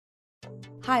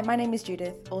Hi, my name is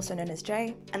Judith, also known as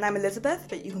Jay. And I'm Elizabeth,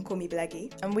 but you can call me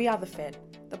Bleggy. And we are The Fit,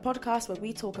 the podcast where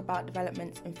we talk about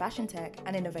developments in fashion tech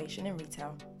and innovation in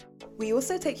retail. We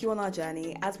also take you on our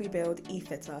journey as we build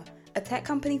eFitter, a tech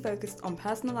company focused on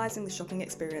personalising the shopping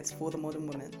experience for the modern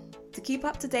woman. To keep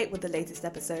up to date with the latest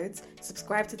episodes,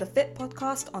 subscribe to The Fit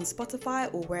podcast on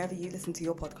Spotify or wherever you listen to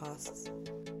your podcasts.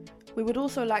 We would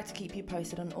also like to keep you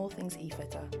posted on all things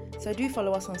eFitter, so do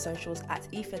follow us on socials at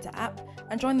eFitter app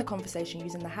and join the conversation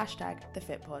using the hashtag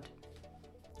TheFitPod.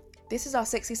 This is our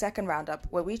 60-second roundup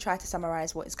where we try to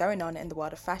summarise what is going on in the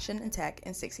world of fashion and tech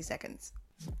in 60 seconds.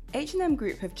 H&M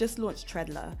Group have just launched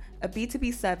Treadler, a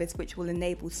B2B service which will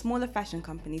enable smaller fashion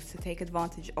companies to take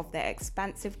advantage of their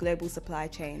expansive global supply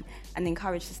chain and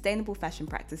encourage sustainable fashion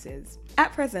practices.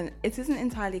 At present, it isn't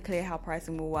entirely clear how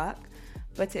pricing will work,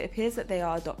 but it appears that they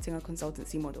are adopting a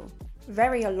consultancy model.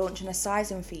 Very are launching a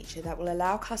sizing feature that will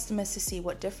allow customers to see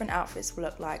what different outfits will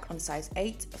look like on size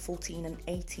 8, 14 and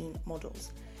 18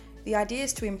 models. The idea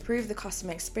is to improve the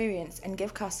customer experience and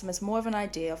give customers more of an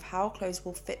idea of how clothes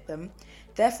will fit them,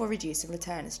 therefore reducing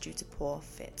returns due to poor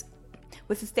fit.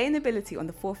 With sustainability on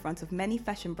the forefront of many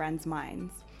fashion brands'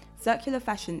 minds, circular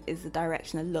fashion is the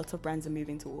direction a lot of brands are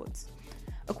moving towards.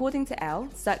 According to Elle,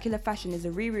 circular fashion is a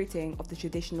rerouting of the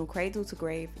traditional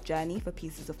cradle-to-grave journey for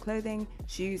pieces of clothing,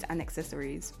 shoes and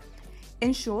accessories.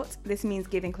 In short, this means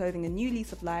giving clothing a new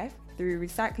lease of life through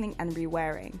recycling and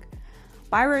rewearing.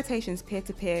 BioRotation's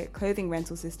peer-to-peer clothing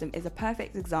rental system is a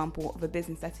perfect example of a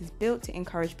business that is built to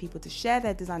encourage people to share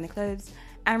their designer clothes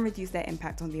and reduce their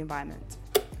impact on the environment.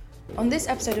 On this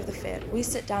episode of The Fit, we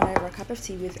sit down over a cup of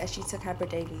tea with Eshita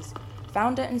Kabra-Davies,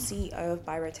 founder and CEO of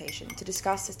BioRotation, to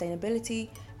discuss sustainability,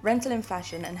 rental in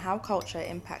fashion, and how culture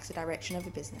impacts the direction of the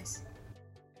business.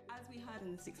 As we heard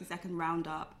in the 60-second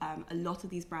roundup, a lot of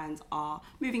these brands are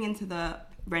moving into the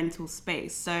rental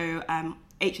space. So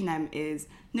H&M is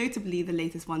notably the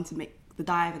latest one to make the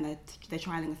dive, and they're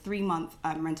trialing a 3-month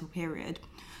rental period.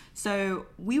 So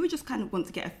we would just kind of want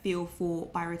to get a feel for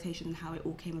BioRotation and how it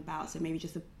all came about. So maybe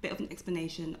just a bit of an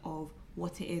explanation of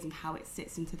what it is and how it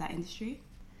sits into that industry.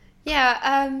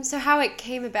 Yeah, so how it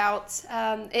came about,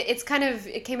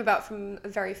 it came about from a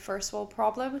very first world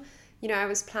problem. You know, I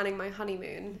was planning my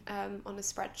honeymoon on a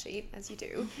spreadsheet, as you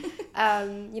do,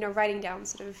 writing down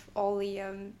sort of all the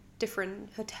different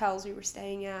hotels we were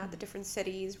staying at, the different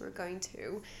cities we were going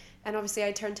to. And obviously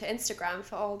I turned to Instagram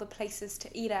for all the places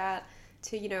to eat at,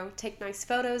 to, take nice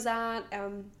photos at,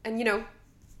 and,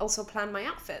 also plan my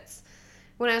outfits.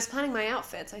 When I was planning my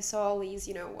outfits, I saw all these,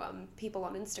 people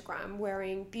on Instagram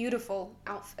wearing beautiful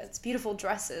outfits, beautiful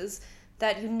dresses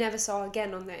that you never saw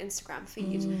again on their Instagram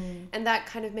feed. And that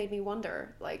kind of made me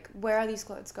wonder, like, where are these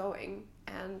clothes going?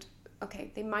 And,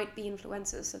 okay, they might be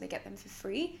influencers, so they get them for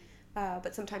free,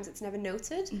 but sometimes it's never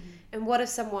noted. And what if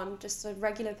someone, just a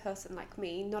regular person like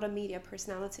me, not a media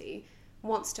personality,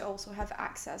 wants to also have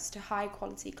access to high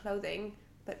quality clothing,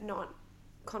 but not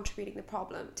contributing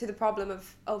to the problem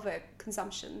of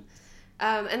overconsumption.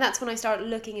 And that's when I started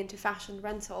looking into fashion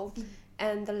rental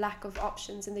and the lack of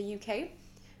options in the UK.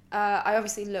 I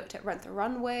obviously looked at Rent the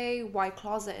Runway, White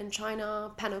Closet in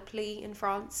China, Panoply in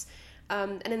France.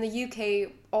 And in the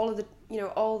UK,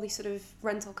 all these sort of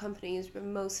rental companies were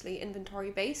mostly inventory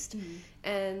based,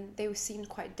 and they seemed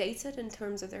quite dated in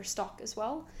terms of their stock as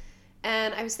well.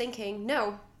 And I was thinking,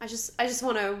 no, I just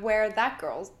want to wear that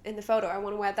girl in the photo. I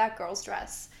want to wear that girl's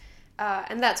dress.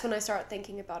 And that's when I started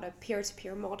thinking about a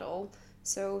peer-to-peer model.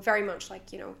 So very much like,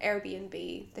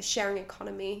 Airbnb, the sharing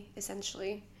economy,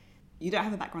 essentially. You don't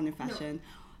have a background in fashion.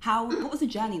 No. What was the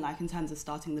journey like in terms of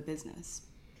starting the business?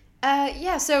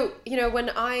 So,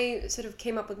 when I sort of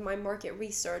came up with my market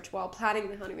research while planning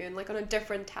the honeymoon, like on a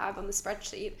different tab on the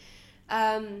spreadsheet,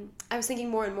 I was thinking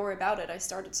more and more about it. I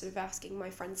started sort of asking my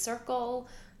friend circle,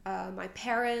 my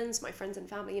parents, my friends and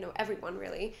family, everyone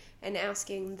really, and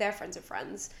asking their friends of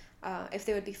friends if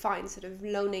they would be fine sort of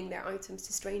loaning their items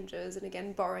to strangers and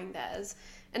again borrowing theirs.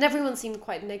 And everyone seemed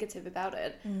quite negative about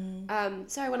it.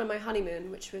 So I went on my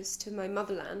honeymoon, which was to my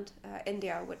motherland,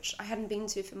 India, which I hadn't been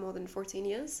to for more than 14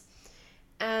 years.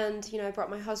 And, I brought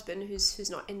my husband,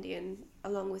 who's not Indian,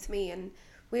 along with me, and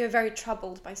we were very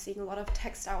troubled by seeing a lot of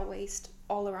textile waste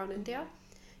all around India.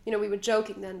 We were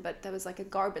joking then, but there was like a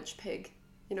garbage pig,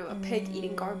 a pig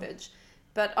eating garbage.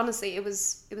 But honestly, it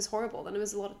was horrible. And it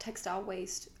was a lot of textile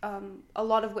waste, a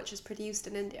lot of which is produced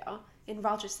in India, in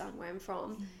Rajasthan, where I'm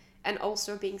from, and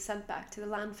also being sent back to the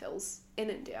landfills in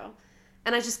India.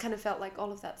 And I just kind of felt like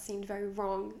all of that seemed very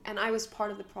wrong, and I was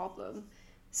part of the problem.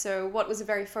 So what was a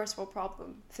very first world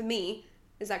problem for me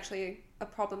is actually a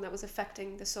problem that was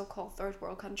affecting the so-called third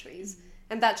world countries.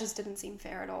 And that just didn't seem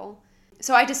fair at all.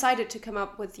 So I decided to come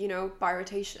up with, by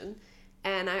rotation.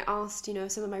 And I asked,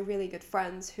 some of my really good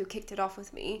friends who kicked it off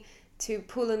with me to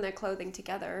pull in their clothing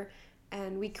together.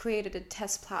 And we created a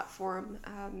test platform,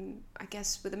 I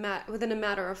guess, within a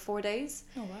matter of 4 days.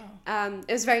 Oh, wow.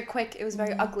 It was very quick. It was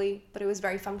very ugly, but it was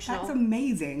very functional. That's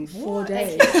amazing. 4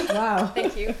 days. Wow.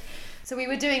 Thank you. So we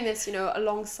were doing this,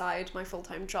 alongside my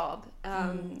full-time job.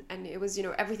 And it was,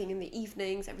 everything in the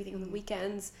evenings, everything on the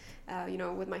weekends.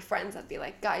 With my friends, I'd be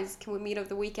like, guys, can we meet over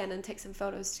the weekend and take some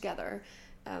photos together?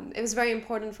 It was very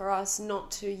important for us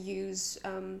not to use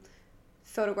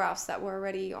photographs that were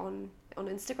already on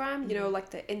Instagram, like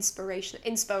the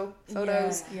inspo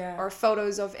photos or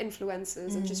photos of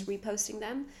influencers and just reposting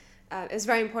them. It's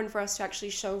very important for us to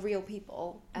actually show real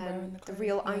people and the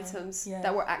real items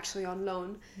that were actually on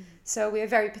loan. So we are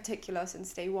very particular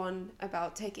since day one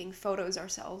about taking photos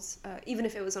ourselves, even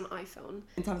if it was on iPhone.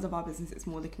 In terms of our business, it's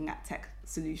more looking at tech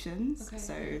solutions. Okay.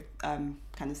 So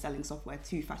kind of selling software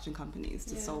to fashion companies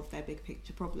to solve their big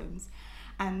picture problems.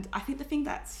 And I think the thing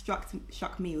that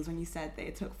struck me was when you said that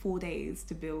it took 4 days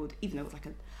to build, even though it was like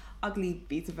an ugly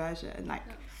beta version,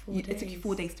 it took you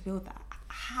 4 days to build that.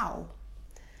 How?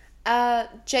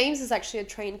 James is actually a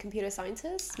trained computer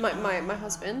scientist, my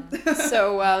husband.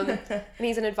 So and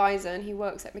he's an advisor and he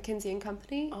works at McKinsey &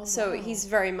 Company. Oh, so he's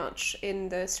very much in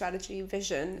the strategy,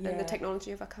 vision and the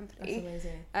technology of our company. That's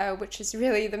amazing. Which is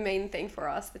really the main thing for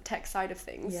us, the tech side of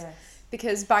things. Yes.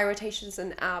 Because By Rotation is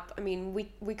an app. I mean,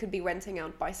 we could be renting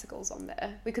out bicycles on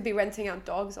there. We could be renting out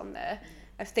dogs on there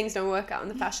if things don't work out on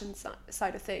the fashion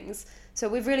side of things. So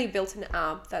we've really built an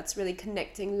app that's really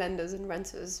connecting lenders and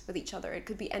renters with each other. It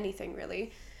could be anything,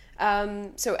 really.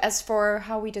 So as for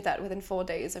how we did that within 4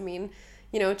 days, I mean,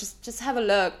 just have a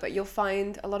look, but you'll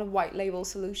find a lot of white label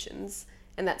solutions.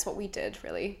 And that's what we did,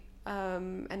 really.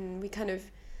 And we kind of...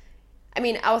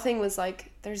 our thing was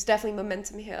like, there's definitely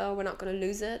momentum here. We're not going to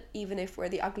lose it, even if we're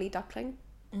the ugly duckling,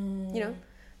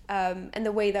 And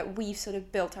the way that we've sort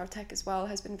of built our tech as well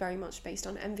has been very much based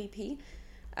on MVP.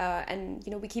 And,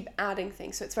 we keep adding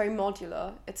things. So it's very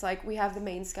modular. It's like we have the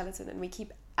main skeleton and we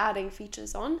keep adding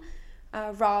features on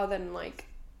rather than like,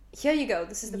 here you go.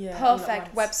 This is the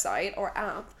perfect website or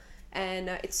app. And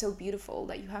it's so beautiful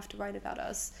that you have to write about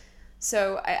us.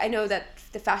 So I know that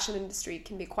the fashion industry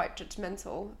can be quite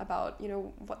judgmental about,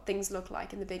 what things look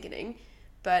like in the beginning.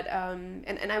 But,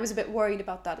 and I was a bit worried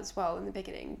about that as well in the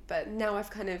beginning. But now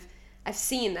I've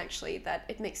seen actually that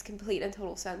it makes complete and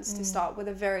total sense to start with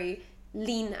a very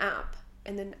lean app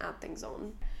and then add things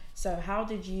on. So how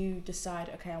did you decide,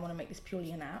 okay, I want to make this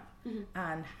purely an app?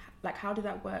 And how did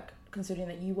that work, considering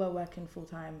that you were working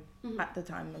full-time at the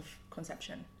time of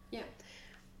conception? Yeah.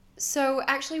 So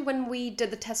actually when we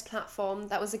did the test platform,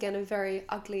 that was again a very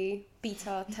ugly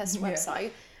beta test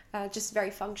website, just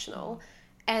very functional.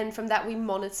 And from that we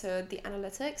monitored the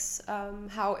analytics,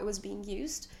 how it was being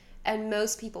used. And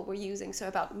most people were using, so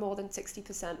about more than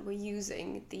 60% were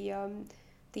using the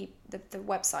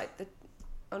website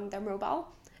on their mobile.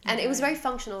 And it was very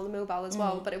functional on the mobile as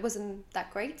well, but it wasn't that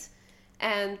great.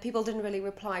 And people didn't really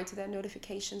reply to their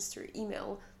notifications through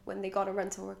email when they got a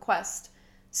rental request.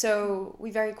 So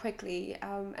we very quickly,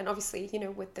 and obviously,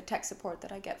 with the tech support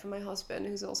that I get from my husband,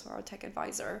 who's also our tech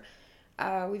advisor,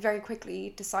 we very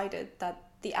quickly decided that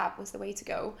the app was the way to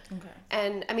go. Okay.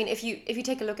 And if you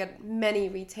take a look at many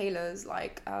retailers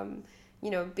like,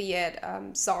 be it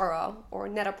Zara or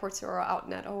Net-a-Porter or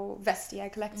Outnet or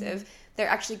Vestiaire Collective, they're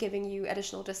actually giving you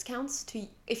additional discounts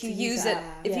if you use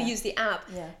the app.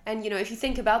 Yeah. And if you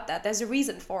think about that, there's a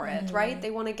reason for it, right?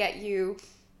 They want to get you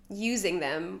using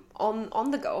them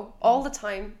on the go all the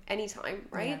time, anytime,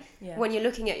 right? Yeah. When you're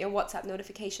looking at your WhatsApp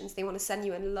notifications, they want to send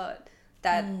you an alert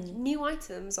that new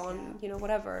items on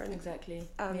whatever. And, exactly.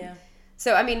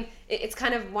 So it's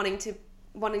kind of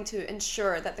wanting to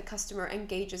ensure that the customer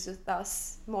engages with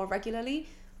us more regularly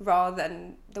rather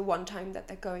than the one time that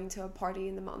they're going to a party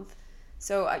in the month.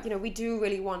 So we do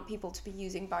really want people to be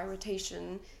using By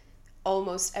Rotation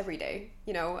almost every day.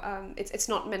 It's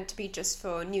not meant to be just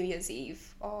for New Year's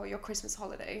Eve or your Christmas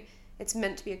holiday. It's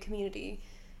meant to be a community.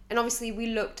 And obviously we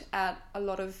looked at a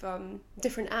lot of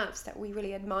different apps that we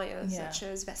really admire, such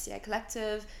as Vestiaire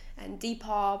Collective and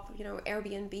Depop,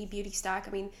 Airbnb, Beauty Stack.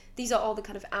 These are all the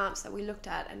kind of apps that we looked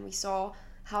at and we saw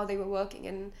how they were working.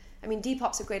 And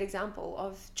Depop's a great example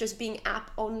of just being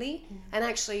app only. And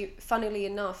actually, funnily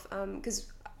enough, because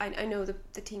I know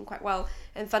the team quite well,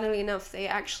 and funnily enough, they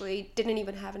actually didn't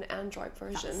even have an Android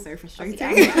version. That's so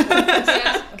frustrating.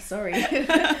 I'm sorry.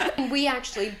 We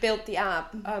actually built the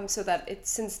app so that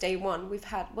since day one we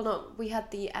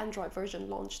had the Android version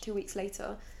launched 2 weeks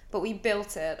later, but we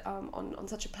built it on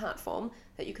such a platform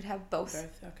that you could have both.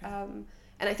 Okay.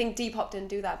 And I think Depop didn't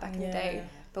do that back in the day,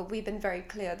 but we've been very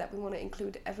clear that we want to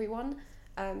include everyone.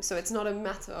 So it's not a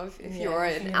matter of if you're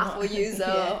an Apple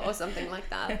user or something like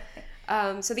that.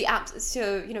 So the app,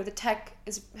 the tech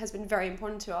has been very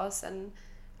important to us, and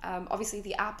obviously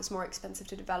the app is more expensive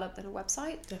to develop than a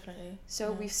website. Definitely.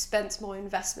 So we've spent more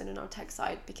investment in our tech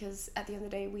side, because at the end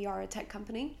of the day, we are a tech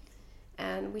company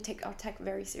and we take our tech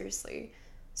very seriously.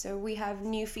 So we have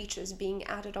new features being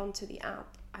added onto the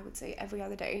app, I would say, every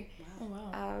other day.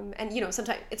 Wow. And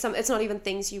sometimes it's not even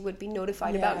things you would be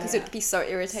notified about, because it would be so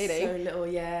irritating. So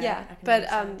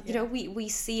little, we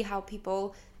see how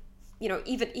people,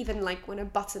 even like when a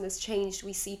button is changed,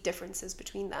 we see differences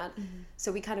between that.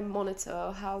 So we kind of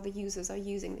monitor how the users are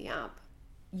using the app.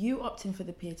 You opting for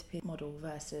the peer-to-peer model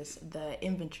versus the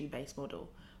inventory-based model.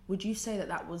 Would you say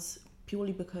that was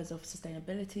purely because of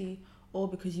sustainability, or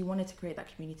because you wanted to create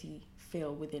that community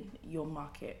feel within your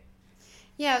market?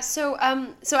 Yeah, so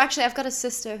actually I've got a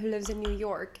sister who lives in New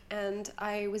York, and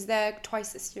I was there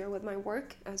twice this year with my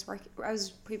work. I was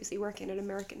previously working at an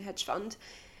American hedge fund,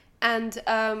 and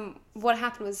what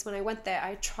happened was, when I went there,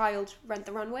 I trialed Rent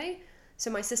the Runway. So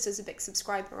my sister's a big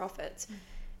subscriber of it.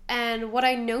 And what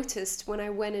I noticed when I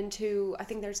went into, I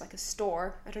think there's like a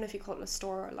store, I don't know if you call it a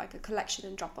store, or like a collection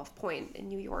and drop-off point in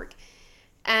New York.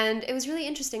 And it was really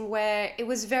interesting, where it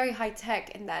was very high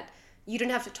tech in that you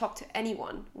didn't have to talk to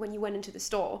anyone when you went into the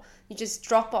store. You just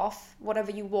drop off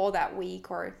whatever you wore that week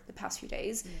or the past few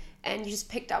days, and you just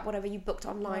picked up whatever you booked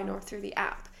online or through the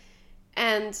app.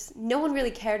 And no one really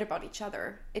cared about each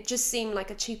other. It just seemed like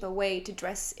a cheaper way to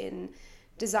dress in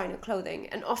designer clothing.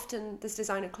 And often this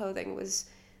designer clothing was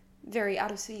very out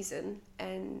of season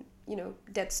and,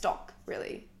 dead stock,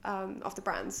 really, of the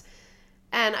brands.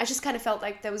 And I just kind of felt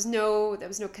like there was no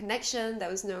connection, there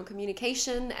was no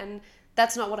communication, and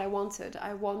that's not what I wanted.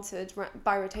 I wanted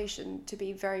By Rotation to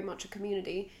be very much a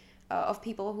community of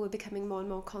people who are becoming more and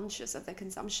more conscious of their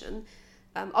consumption.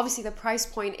 Obviously, the price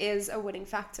point is a winning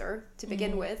factor to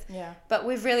begin with, but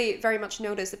we've really very much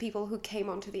noticed the people who came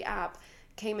onto the app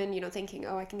came in, thinking,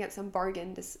 I can get some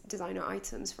bargain designer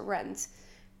items for rent.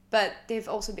 But they've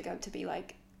also begun to be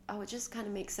like, it just kind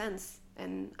of makes sense.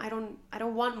 And I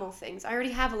don't want more things. I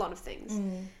already have a lot of things.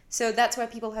 So that's why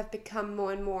people have become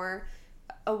more and more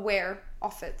aware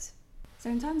of it. So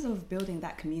in terms of building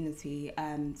that community,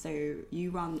 so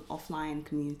you run offline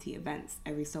community events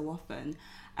every so often.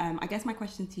 I guess my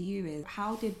question to you is,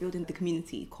 how did building the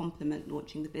community complement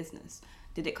launching the business?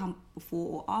 Did it come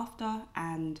before or after?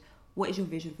 And what is your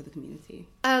vision for the community?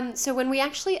 So when we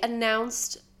actually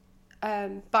announced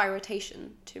By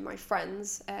Rotation to my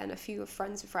friends and a few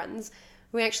friends of friends,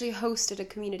 we actually hosted a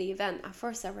community event, our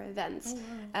first ever event,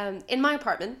 in my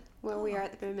apartment where we are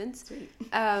at the moment. Sweet.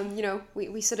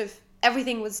 We sort of,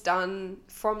 everything was done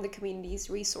from the community's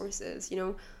resources.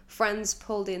 Friends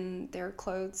pulled in their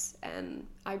clothes, and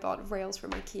I bought rails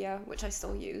from IKEA, which I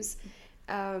still use.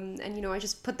 And I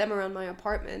just put them around my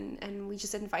apartment, and we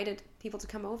just invited people to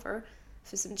come over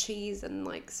for some cheese and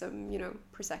like some,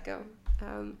 Prosecco.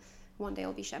 One day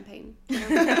it'll be champagne.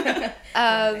 But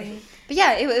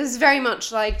yeah, it was very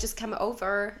much like, just come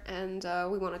over and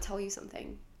we want to tell you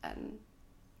something. And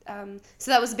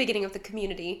so that was the beginning of the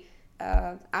community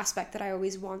aspect that I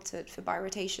always wanted for By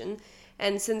Rotation.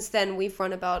 And since then, we've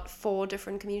run about 4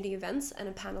 different community events and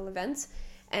a panel event.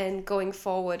 And going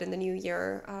forward in the new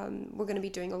year, we're going to be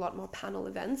doing a lot more panel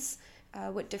events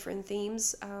with different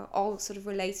themes, all sort of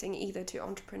relating either to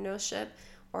entrepreneurship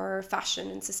or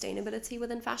fashion and sustainability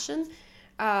within fashion,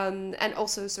 and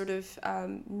also sort of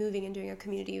moving and doing our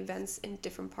community events in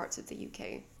different parts of the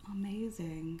UK.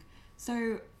 Amazing.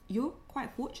 So you're quite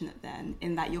fortunate then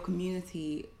in that your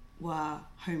community were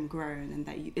homegrown, and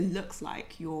that it looks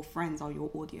like your friends are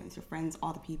your audience. Your friends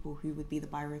are the people who would be the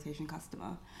By Rotation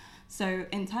customer. So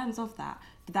in terms of that,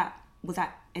 was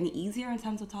that any easier in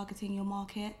terms of targeting your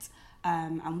market?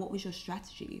 And what was your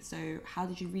strategy? So how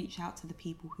did you reach out to the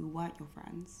people who weren't your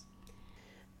friends?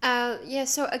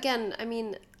 So again,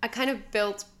 I kind of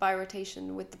built By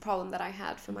Rotation with the problem that I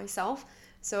had for myself.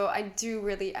 So I do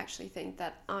really actually think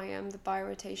that I am the By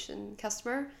Rotation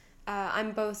customer.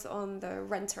 I'm both on the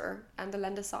renter and the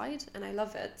lender side, and I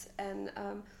love it. And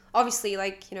obviously,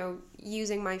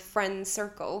 using my friend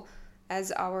circle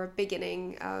as our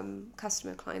beginning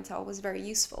customer clientele was very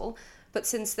useful. But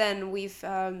since then, we've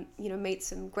made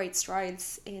some great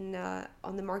strides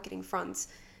on the marketing front.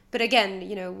 But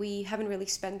again, we haven't really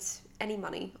spent any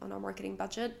money on our marketing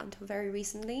budget until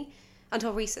recent.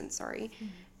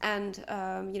 And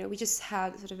we just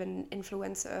had sort of an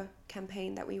influencer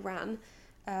campaign that we ran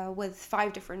with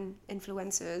 5 different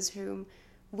influencers whom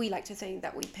we like to think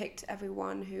that we picked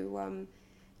everyone who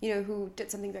who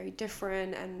did something very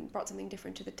different and brought something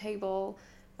different to the table,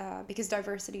 because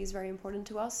diversity is very important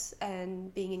to us,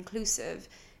 and being inclusive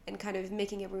and kind of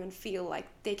making everyone feel like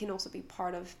they can also be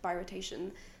part of By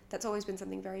Rotation. That's always been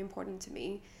something very important to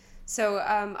me. So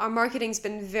our marketing's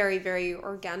been very, very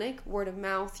organic, word of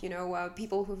mouth.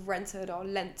 People who've rented or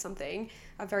lent something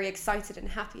are very excited and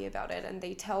happy about it, and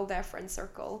they tell their friend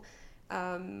circle.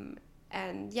 And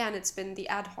it's been the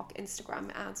ad hoc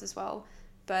Instagram ads as well.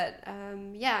 But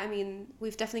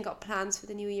we've definitely got plans for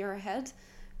the new year ahead,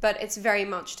 but it's very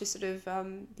much to sort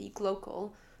of be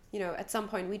global. At some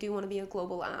point we do want to be a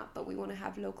global app, but we want to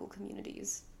have local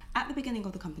communities. At the beginning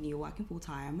of the company, you're working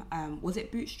full-time. Was it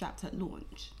bootstrapped at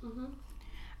launch? Mm-hmm.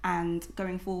 And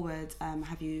going forward,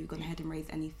 have you gone ahead and raised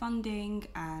any funding?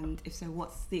 And if so,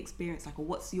 what's the experience like, or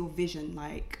what's your vision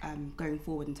like going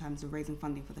forward in terms of raising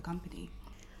funding for the company?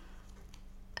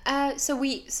 So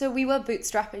we were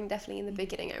bootstrapping definitely in the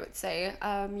beginning, I would say.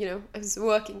 I was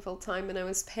working full-time and I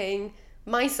was paying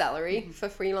my salary for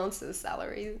freelancers'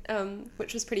 salary,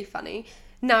 which was pretty funny.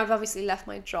 Now I've obviously left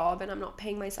my job and I'm not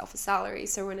paying myself a salary,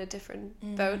 so we're in a different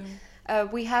boat.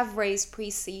 We have raised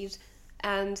pre-seed,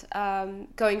 and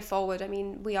going forward,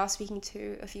 we are speaking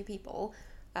to a few people,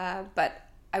 but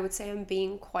I would say I'm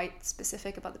being quite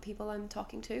specific about the people I'm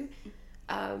talking to.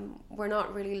 We're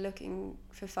not really looking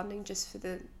for funding just for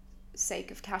the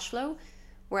sake of cash flow.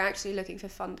 We're actually looking for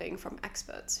funding from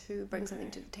experts who bring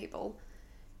something to the table.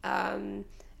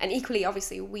 And equally,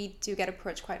 obviously, we do get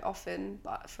approached quite often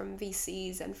from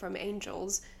VCs and from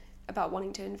angels about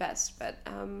wanting to invest. But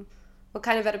we're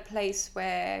kind of at a place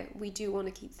where we do want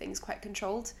to keep things quite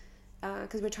controlled,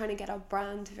 because we're trying to get our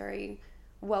brand very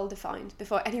well defined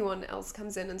before anyone else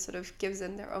comes in and sort of gives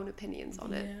in their own opinions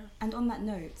on it. And on that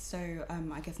note, so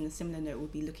I guess in a similar note, we'll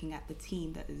be looking at the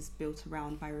team that is built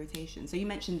around By Rotation. So you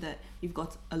mentioned that you've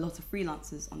got a lot of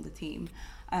freelancers on the team.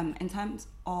 In terms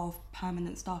of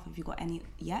permanent staff, have you got any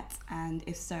yet? And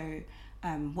if so,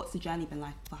 what's the journey been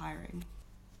like for hiring?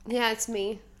 Yeah, it's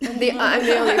me. I'm the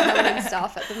only permanent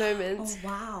staff at the moment. Oh,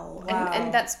 wow.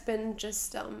 And that's been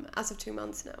just as of 2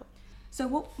 months now. So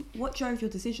what drove your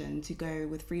decision to go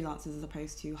with freelancers as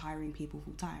opposed to hiring people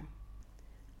full time?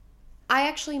 I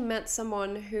actually met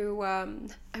someone who,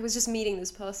 I was just meeting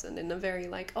this person in a very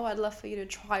I'd love for you to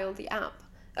trial the app.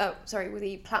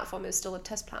 The platform is still a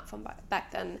test platform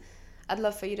back then. I'd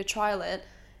love for you to trial it.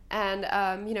 And,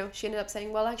 she ended up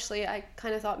saying, well, actually, I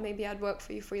kind of thought maybe I'd work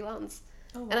for you freelance.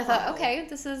 Oh, wow. And I thought, okay,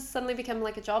 this has suddenly become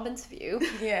like a job interview.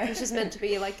 Yeah. Which is meant to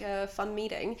be like a fun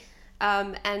meeting.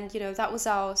 That was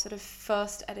our sort of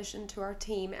first addition to our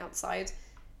team outside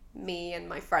me and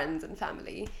my friends and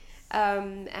family.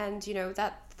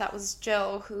 That was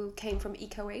Jill, who came from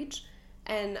EcoAge.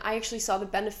 And I actually saw the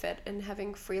benefit in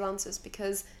having freelancers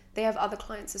because they have other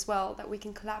clients as well that we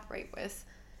can collaborate with.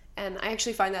 And I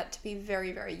actually find that to be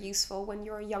very, very useful when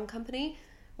you're a young company,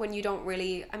 when you don't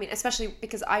really, especially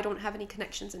because I don't have any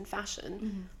connections in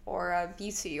fashion or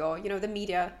beauty or, the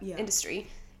media industry.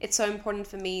 It's so important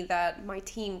for me that my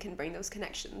team can bring those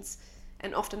connections.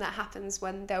 And often that happens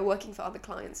when they're working for other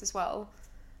clients as well.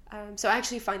 So I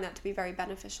actually find that to be very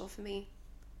beneficial for me.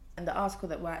 And the article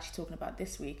that we're actually talking about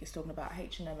this week is talking about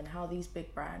H&M and how these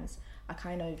big brands are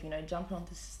kind of, jumping onto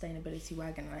the sustainability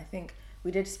wagon. And I think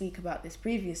we did speak about this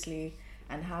previously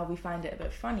and how we find it a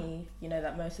bit funny,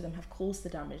 that most of them have caused the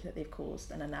damage that they've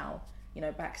caused and are now,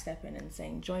 backstepping and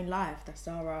saying, join life, that's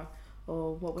Zara,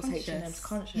 or what was H&M's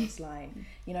Conscious line.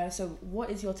 So what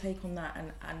is your take on that,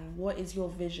 and what is your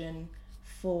vision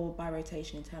for By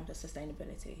Rotation in terms of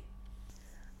sustainability?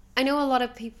 I know a lot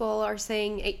of people are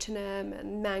saying H&M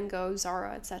and Mango,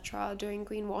 Zara, etc. are doing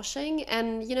greenwashing,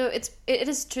 and it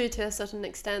is true to a certain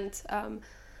extent.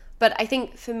 But I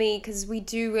think for me, because we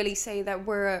do really say that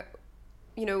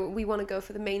we want to go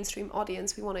for the mainstream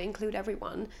audience, we want to include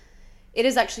everyone. It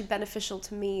is actually beneficial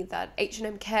to me that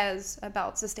H&M cares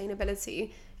about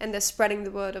sustainability and they're spreading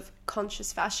the word of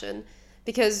conscious fashion,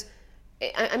 because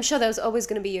I'm sure there's always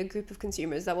going to be a group of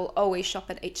consumers that will always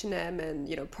shop at H&M and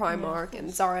Primark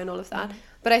and Zara and all of that.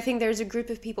 But I think there's a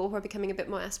group of people who are becoming a bit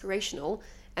more aspirational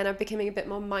and are becoming a bit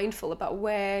more mindful about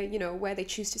where they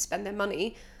choose to spend their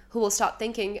money, who will start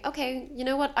thinking, okay, you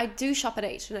know what, I do shop at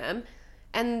H&M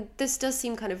and this does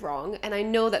seem kind of wrong, and I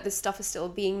know that this stuff is still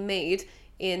being made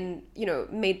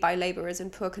made by laborers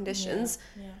in poor conditions.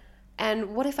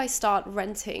 And what if I start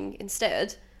renting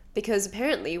instead? Because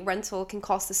apparently rental can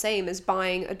cost the same as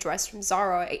buying a dress from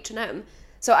Zara or H&M.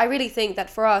 So I really think that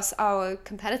for us, our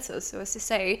competitors, so as to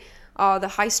say, are the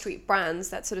high street brands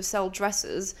that sort of sell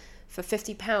dresses for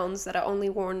 £50 that are only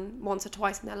worn once or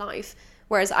twice in their life.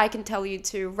 Whereas I can tell you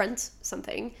to rent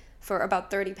something for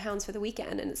about £30 for the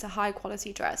weekend, and it's a high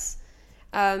quality dress.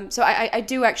 So I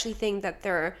do actually think that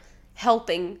they're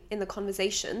helping in the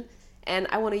conversation, and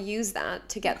I want to use that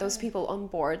to get those people on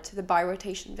board to the buy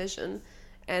rotation vision.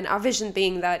 And our vision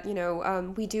being that,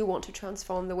 we do want to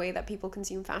transform the way that people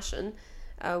consume fashion.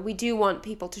 We do want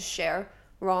people to share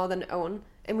rather than own,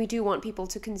 and we do want people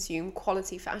to consume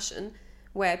quality fashion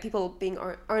where people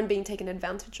aren't being taken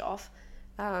advantage of.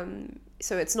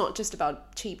 So it's not just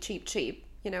about cheap,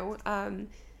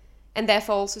 and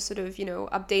therefore also sort of,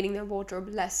 updating their wardrobe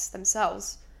less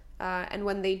themselves. And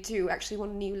when they do actually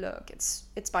want a new look,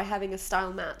 it's by having a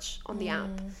style match on the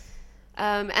app.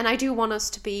 And I do want us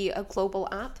to be a global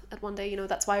app at one day.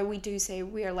 That's why we do say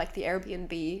we are like the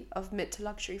Airbnb of mid to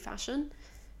luxury fashion.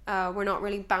 We're not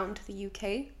really bound to the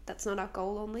UK. That's not our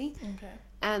goal only. Okay.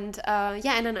 And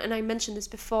and I mentioned this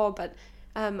before, but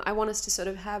I want us to sort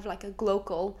of have like a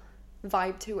global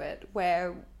vibe to it,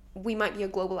 where we might be a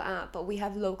global app, but we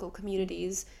have local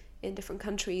communities in different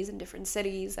countries and different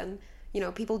cities, and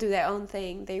people do their own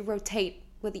thing. They rotate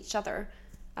with each other,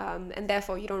 and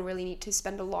therefore you don't really need to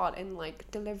spend a lot in like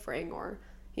delivering or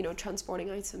transporting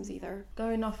items either.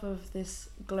 Going off of this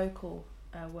global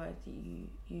word that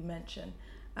you mentioned,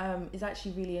 is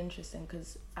actually really interesting,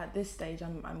 because at this stage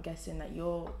I'm guessing that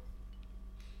you're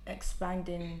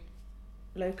expanding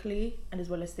locally and as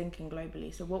well as thinking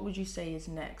globally. So what would you say is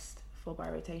next for buy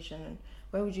rotation, and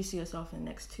where would you see yourself in the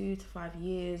next 2 to 5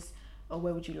 years, or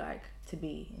where would you like to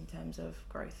be in terms of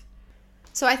growth?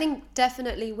 So I think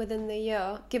definitely within the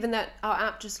year, given that our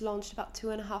app just launched about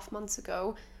 2.5 months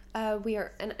ago, we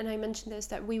are, and I mentioned this,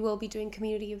 that we will be doing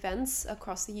community events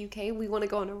across the UK. We want to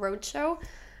go on a roadshow,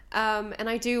 and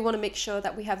I do want to make sure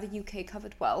that we have the UK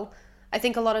covered well. I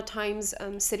think a lot of times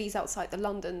cities outside the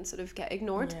London sort of get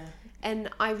ignored. Yeah.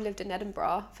 And I've lived in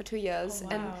Edinburgh for 2 years.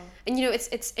 Oh, wow. And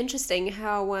it's interesting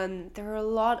how there are a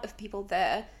lot of people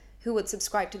there who would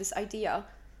subscribe to this idea.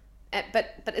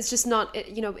 But it's just not,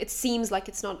 it seems like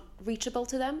it's not reachable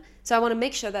to them. So I want to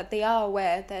make sure that they are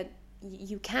aware that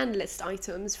you can list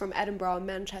items from Edinburgh,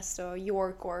 Manchester,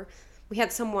 York, or we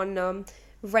had someone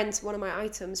rent one of my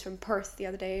items from Perth the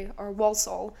other day, or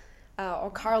Walsall,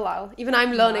 or Carlisle. Even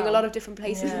I'm learning a lot of different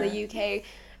places in the UK.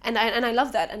 And I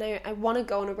love that, and I want to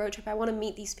go on a road trip. I want to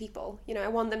meet these people. I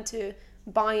want them to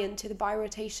buy into the buy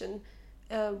rotation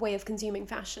way of consuming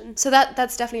fashion. So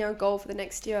that's definitely our goal for the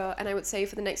next year. And I would say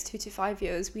for the next 2 to 5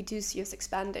 years, we do see us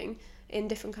expanding in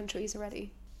different countries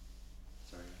already.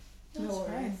 Sorry. No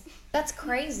worries. That's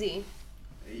crazy.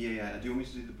 Yeah. Do you want me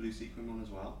to do the blue sequin one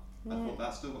as well? I thought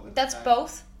that's still got the... That's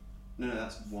both? No,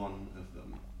 that's one of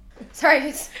them. Sorry,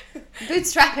 it's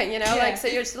bootstrapping, like, so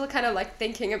you're still kind of like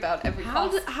thinking about every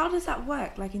cost. How does that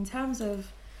work? Like, in terms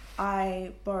of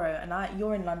I borrow and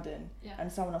you're in London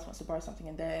and someone else wants to borrow something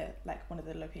and they're like one of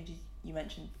the locations you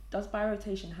mentioned, does buy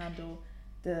rotation handle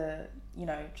the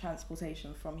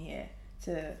transportation from here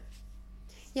to...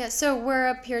 Yeah, so we're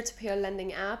a peer-to-peer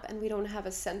lending app, and we don't have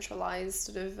a centralized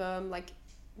sort of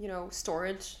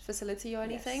storage facility or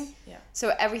anything. Yes. Yeah.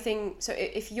 So everything. So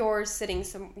if you're sitting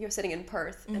in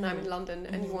Perth and I'm in London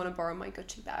and you want to borrow my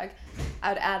Gucci bag,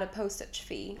 I'd add a postage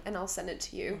fee and I'll send it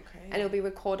to you, and it'll be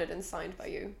recorded and signed by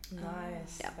you.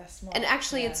 Nice. Yeah. That's smart. And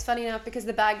actually, it's funny enough because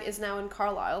the bag is now in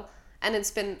Carlisle. And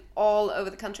it's been all over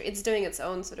the country. It's doing its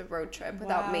own sort of road trip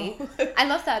without me. I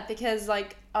love that because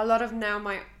like a lot of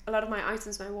my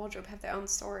items in my wardrobe have their own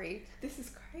story. This is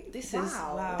great.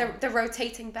 Wow. The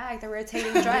rotating bag, the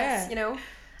rotating dress,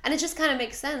 And it just kind of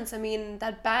makes sense. I mean,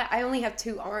 that bag, I only have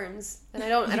 2 arms, and I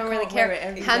don't really care.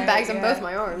 Handbags on both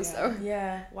my arms, so.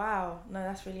 Yeah. Wow. No,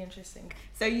 that's really interesting.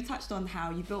 So you touched on how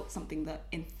you built something that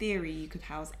in theory you could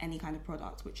house any kind of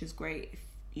product, which is great if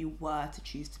you were to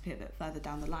choose to pivot further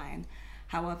down the line.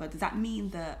 However, does that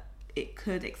mean that it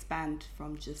could expand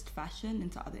from just fashion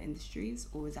into other industries,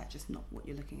 or is that just not what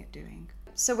you're looking at doing?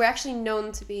 So we're actually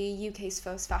known to be UK's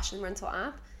first fashion rental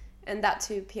app, and that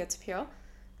too peer-to-peer.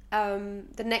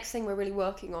 The next thing we're really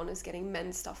working on is getting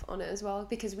men's stuff on it as well,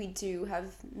 because we do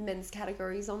have men's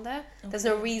categories on there. Okay. There's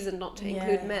no reason not to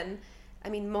include men. I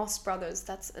mean, Moss Brothers,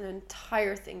 that's an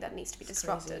entire thing that needs to be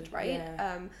disrupted, right?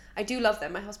 Yeah. I do love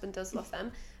them. My husband does love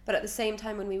them. But at the same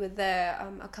time, when we were there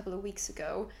a couple of weeks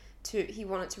ago, he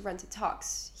wanted to rent a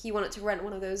tux. He wanted to rent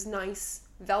one of those nice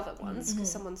velvet ones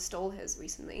because someone stole his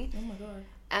recently. Oh my God.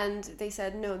 And they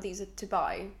said, no, these are to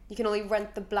buy. You can only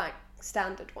rent the black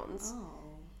standard ones. Oh.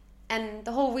 And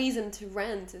the whole reason to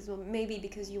rent is maybe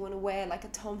because you want to wear like a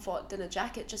Tom Ford dinner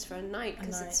jacket just for a night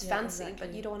because it's fancy,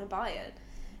 but you don't want to buy it.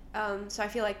 So I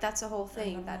feel like that's a whole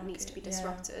thing that needs to be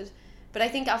disrupted. Yeah. But I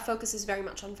think our focus is very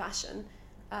much on fashion.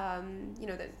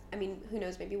 Who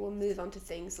knows, maybe we'll move on to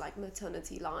things like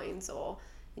maternity lines or,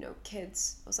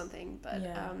 kids or something. But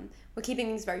we're keeping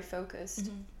things very focused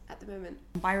at the moment.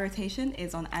 Bi-Rotation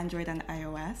is on Android and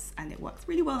iOS, and it works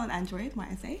really well on Android, might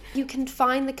I say. You can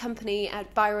find the company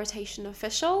at Bi-Rotation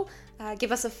Official.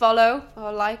 Give us a follow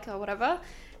or like or whatever.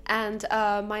 And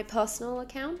my personal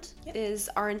account is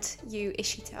Aren't You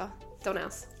Eshita. Don't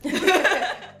ask.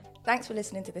 Thanks for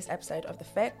listening to this episode of The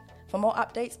Fit. For more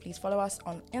updates, please follow us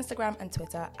on Instagram and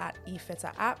Twitter at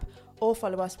eFitterApp, or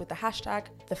follow us with the hashtag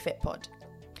TheFitPod.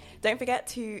 Don't forget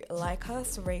to like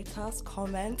us, rate us,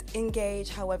 comment, engage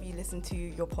however you listen to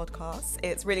your podcasts.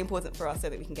 It's really important for us so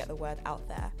that we can get the word out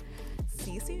there.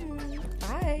 See you soon.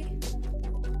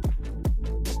 Bye.